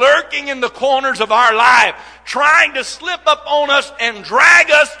standing, lurking in the corners of our life, trying to slip up on us and drag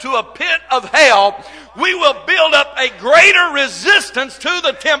us to a pit of hell, we will build up a greater resistance to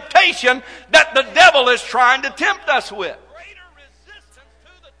the temptation that the devil is trying to tempt us with.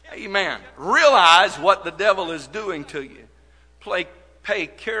 Amen. Realize what the devil is doing to you. Pay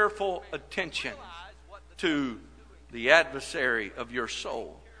careful attention to the adversary of your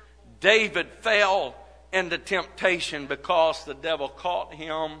soul. David fell into temptation because the devil caught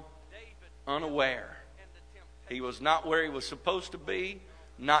him unaware. He was not where he was supposed to be,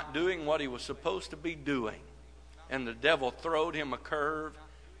 not doing what he was supposed to be doing. And the devil throwed him a curve,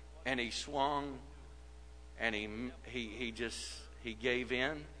 and he swung, and he gave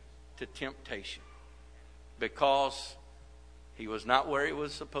in to temptation because he was not where he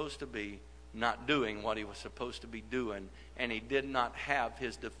was supposed to be, not doing what he was supposed to be doing, and he did not have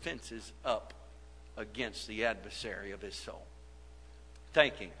his defenses up against the adversary of his soul.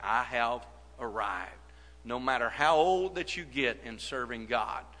 Thinking, I have arrived. No matter how old that you get in serving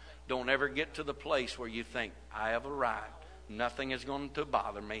God, don't ever get to the place where you think, I have arrived. Nothing is going to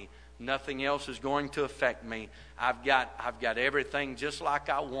bother me. Nothing else is going to affect me. I've got everything just like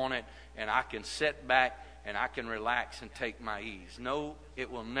I want it, and I can sit back and I can relax and take my ease. No,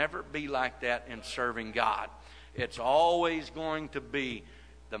 it will never be like that in serving God. It's always going to be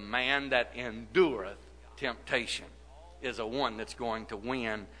the man that endureth temptation is the one that's going to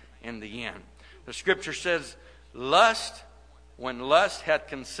win in the end. The scripture says, when lust hath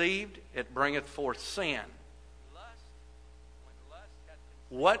conceived, it bringeth forth sin.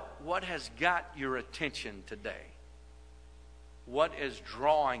 What has got your attention today? What is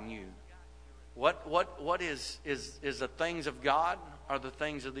drawing you? What is the things of God or the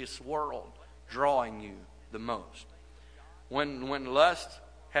things of this world drawing you the most? When lust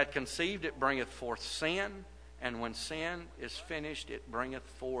had conceived, it bringeth forth sin, and when sin is finished, it bringeth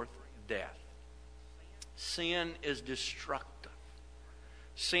forth death. Sin is destructive.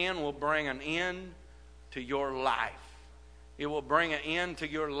 Sin will bring an end to your life. It will bring an end to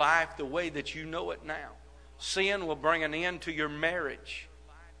your life the way that you know it now. Sin will bring an end to your marriage.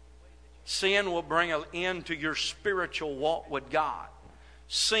 Sin will bring an end to your spiritual walk with God.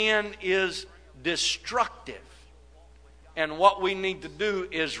 Sin is destructive. And what we need to do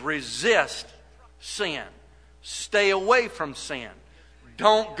is resist sin. Stay away from sin.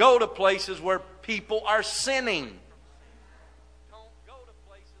 Don't go to places where people are sinning.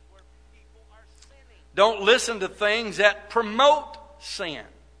 Don't listen to things that promote sin.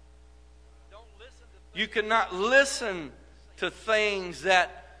 You cannot listen to things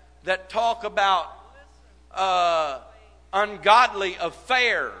that talk about ungodly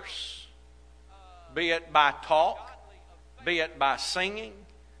affairs, be it by talk, be it by singing,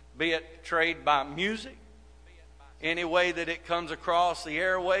 be it portrayed by music, any way that it comes across the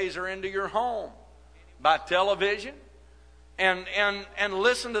airways or into your home, by television, and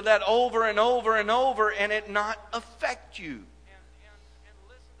listen to that over and over and over, and it not affect you.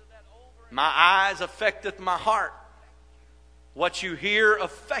 My eyes affecteth my heart. What you hear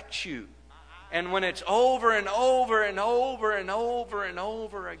affects you. And when it's over and over and over and over and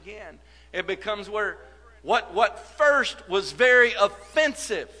over again, it becomes where what first was very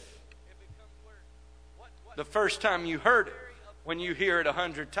offensive, the first time you heard it, when you hear it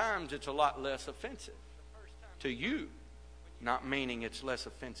 100 times, it's a lot less offensive to you. Not meaning it's less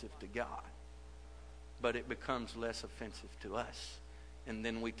offensive to God, but it becomes less offensive to us. And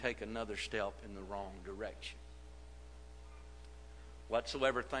then we take another step in the wrong direction.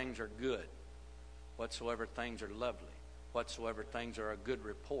 Whatsoever things are good, whatsoever things are lovely, whatsoever things are a good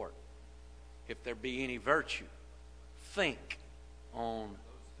report, if there be any virtue, think on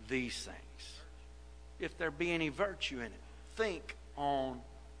these things. If there be any virtue in it, think on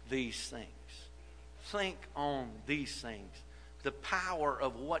these things. Think on these things. The power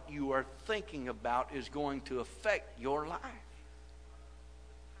of what you are thinking about is going to affect your life.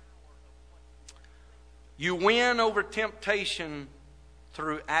 You win over temptation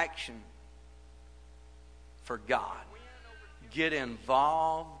through action for God. Get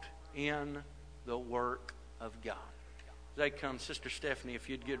involved in the work of God. As they come, Sister Stephanie, if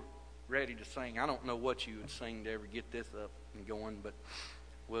you'd get ready to sing. I don't know what you would sing to ever get this up and going, but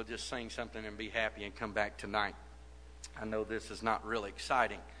we'll just sing something and be happy and come back tonight. I know this is not really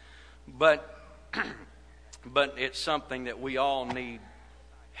exciting, but it's something that we all need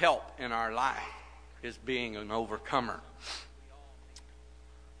help in our life, is being an overcomer.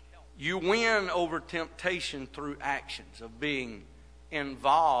 You win over temptation through actions of being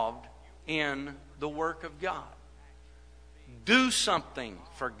involved in the work of God. Do something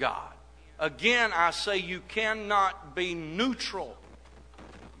for God. Again, I say you cannot be neutral.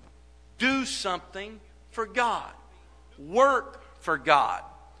 Do something for God. Work for God.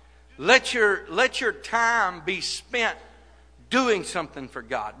 Let your time be spent doing something for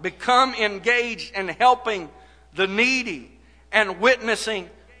God. Become engaged in helping the needy and witnessing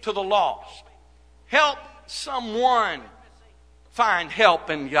to the lost. Help someone find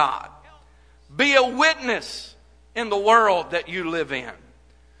help in God. Be a witness in the world that you live in.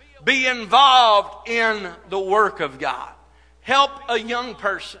 Be involved in the work of God. Help a young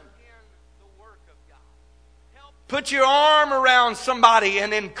person. Put your arm around somebody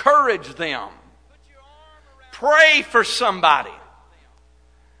and encourage them. Pray for somebody.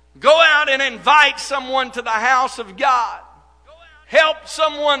 Go out and invite someone to the house of God. Help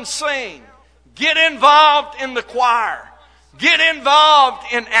someone sing. Get involved in the choir. Get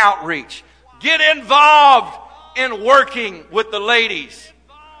involved in outreach. Get involved in working with the ladies.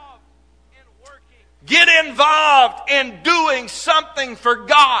 Get involved in doing something for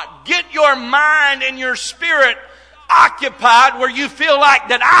God. Get your mind and your spirit occupied where you feel like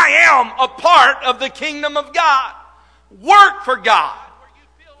that I am a part of the kingdom of God. Work for God.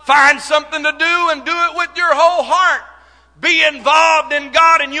 Find something to do and do it with your whole heart. Be involved in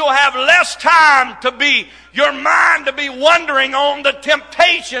God and you'll have less time to be, your mind to be wandering on the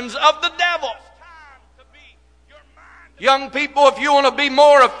temptations of the devil. Young people, if you want to be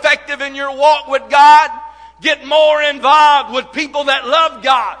more effective in your walk with God, get more involved with people that love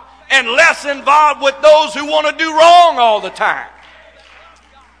God and less involved with those who want to do wrong all the time.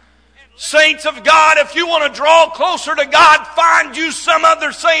 Saints of God, if you want to draw closer to God, find you some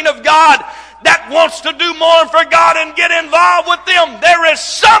other saint of God that wants to do more for God and get involved with them. There is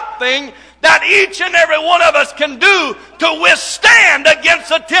something that each and every one of us can do to withstand against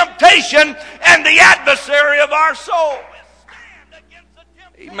the temptation and the adversary of our soul.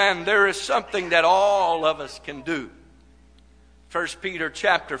 Amen. There is something that all of us can do. 1 Peter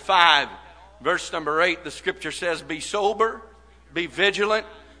chapter 5, verse number 8, the scripture says, be sober, be vigilant,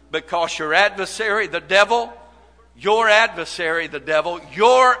 because your adversary, the devil, your adversary, the devil,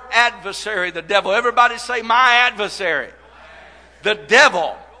 everybody say, my adversary. The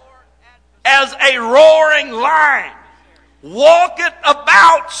devil, as a roaring lion, walketh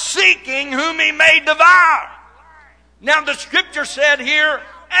about seeking whom he may devour. Now the scripture said here,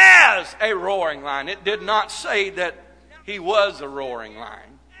 as a roaring lion. It did not say that he was a roaring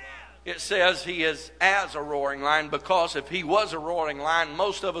lion. It says he is as a roaring lion, because if he was a roaring lion,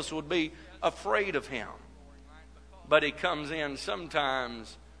 most of us would be afraid of him. But he comes in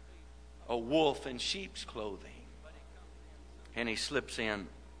sometimes a wolf in sheep's clothing, and he slips in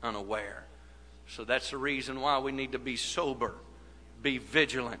unaware. So that's the reason why we need to be sober, be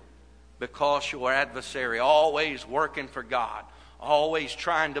vigilant, because your adversary, always working for God, always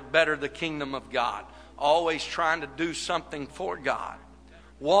trying to better the kingdom of God, always trying to do something for God,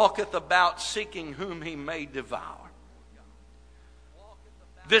 walketh about seeking whom he may devour.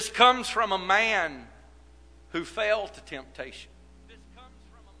 This comes from a man who fell to temptation.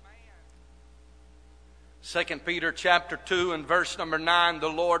 2 Peter chapter 2 and verse number 9, the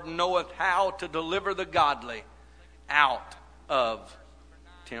Lord knoweth how to deliver the godly out of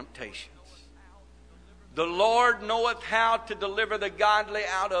temptations. The Lord knoweth how to deliver the godly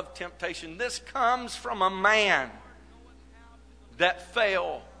out of temptation. This comes from a man that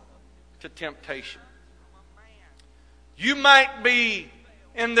fell to temptation. You might be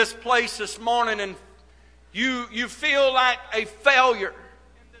in this place this morning and you feel like a failure.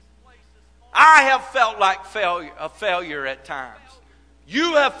 I have felt like a failure at times.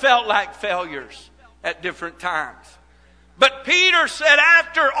 You have felt like failures at different times. But Peter said,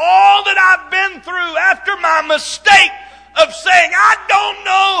 after all that I've been through, after my mistake of saying, I don't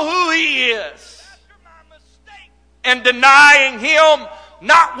know who he is, and denying him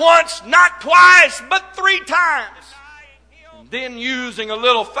not once, not twice, but 3 times, and then using a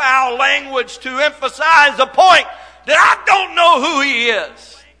little foul language to emphasize the point that I don't know who he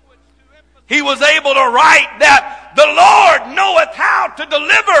is, he was able to write that the Lord knoweth how to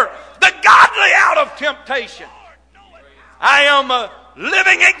deliver the godly out of temptation. I am a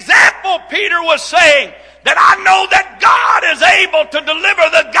living example, Peter was saying, that I know that God is able to deliver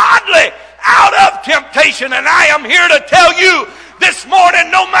the godly out of temptation. And I am here to tell you this morning,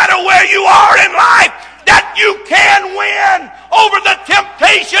 no matter where you are in life, that you can win over the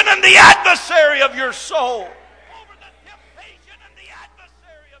temptation and the adversary of your soul.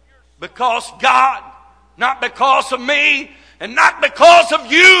 Because God, not because of me and not because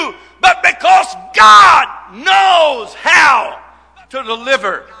of you, but because God knows how to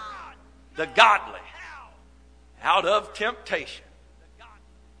deliver the godly out of temptation.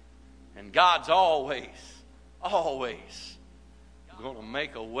 And God's always going to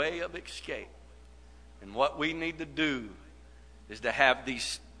make a way of escape. And what we need to do is to have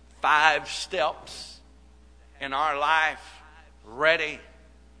these 5 steps in our life ready,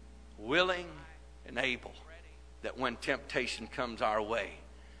 willing, and able, that when temptation comes our way,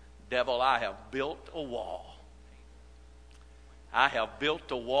 devil, I have built a wall. I have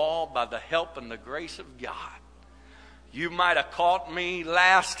built a wall by the help and the grace of God. You might have caught me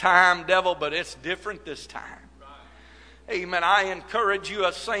last time, devil, but it's different this time. Amen. I encourage you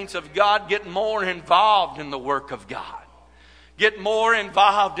as saints of God, get more involved in the work of God. Get more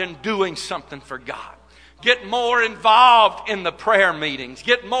involved in doing something for God. Get more involved in the prayer meetings.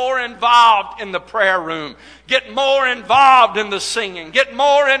 Get more involved in the prayer room. Get more involved in the singing. Get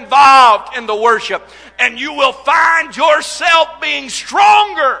more involved in the worship. And you will find yourself being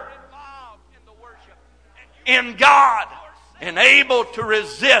stronger in God and able to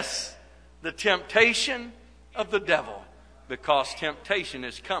resist the temptation of the devil, because temptation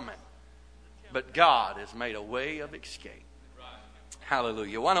is coming, but God has made a way of escape.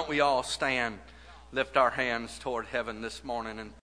 Hallelujah. Why don't we all stand, lift our hands toward heaven this morning and